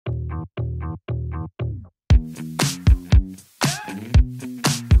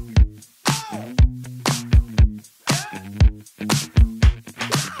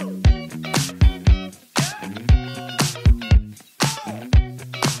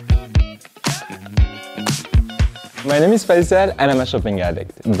My name is Fayçal and I'm a shopping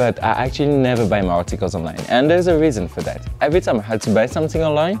addict, but I actually never buy my articles online, and there's a reason for that. Every time I had to buy something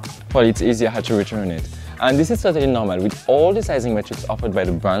online, well, it's easier I had to return it. And this is totally normal. With all the sizing metrics offered by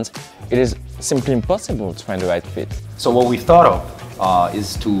the brands, it is simply impossible to find the right fit. So what we thought of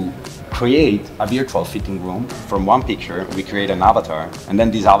is to create a virtual fitting room. From one picture, we create an avatar, and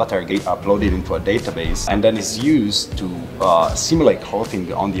then this avatar gets uploaded into a database, and then is used to simulate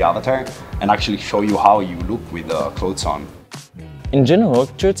clothing on the avatar and actually show you how you look with the clothes on. In general,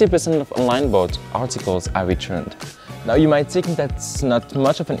 30% of online bought articles are returned. Now you might think that's not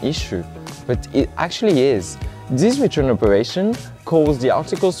much of an issue, but it actually is. This return operation causes the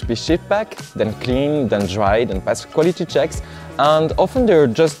articles to be shipped back, then cleaned, then dried, and pass quality checks, and often they're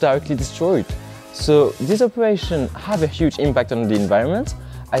just directly destroyed. So these operations have a huge impact on the environment,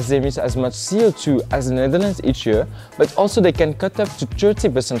 as they emit as much CO2 as the Netherlands each year, but also they can cut up to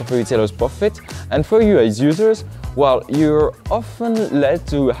 30% of a retailer's profit. And for you as users, well, you're often led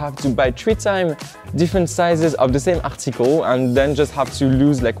to have to buy 3 times different sizes of the same article and then just have to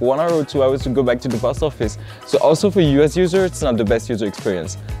lose like 1 hour or 2 hours to go back to the post office. So also for you as user, it's not the best user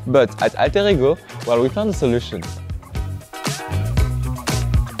experience. But at Alter Ego, well, we found a solution.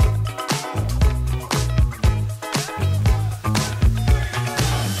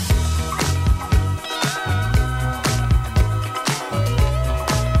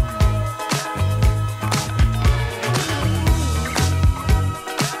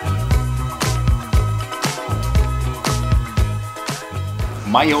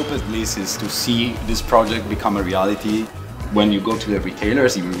 My hope at least is to see this project become a reality. When you go to the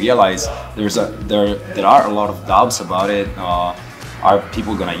retailers, you realize there are a lot of doubts about it. Are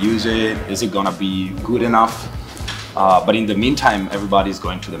people gonna use it? Is it gonna be good enough? But in the meantime, everybody's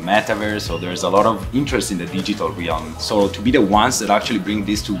going to the metaverse, so there's a lot of interest in the digital realm. So to be the ones that actually bring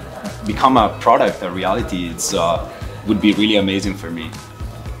this to become a product, a reality, it's would be really amazing for me.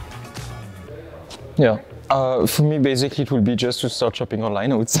 Yeah. For me, basically, it will be just to start shopping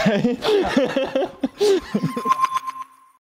online, I would say.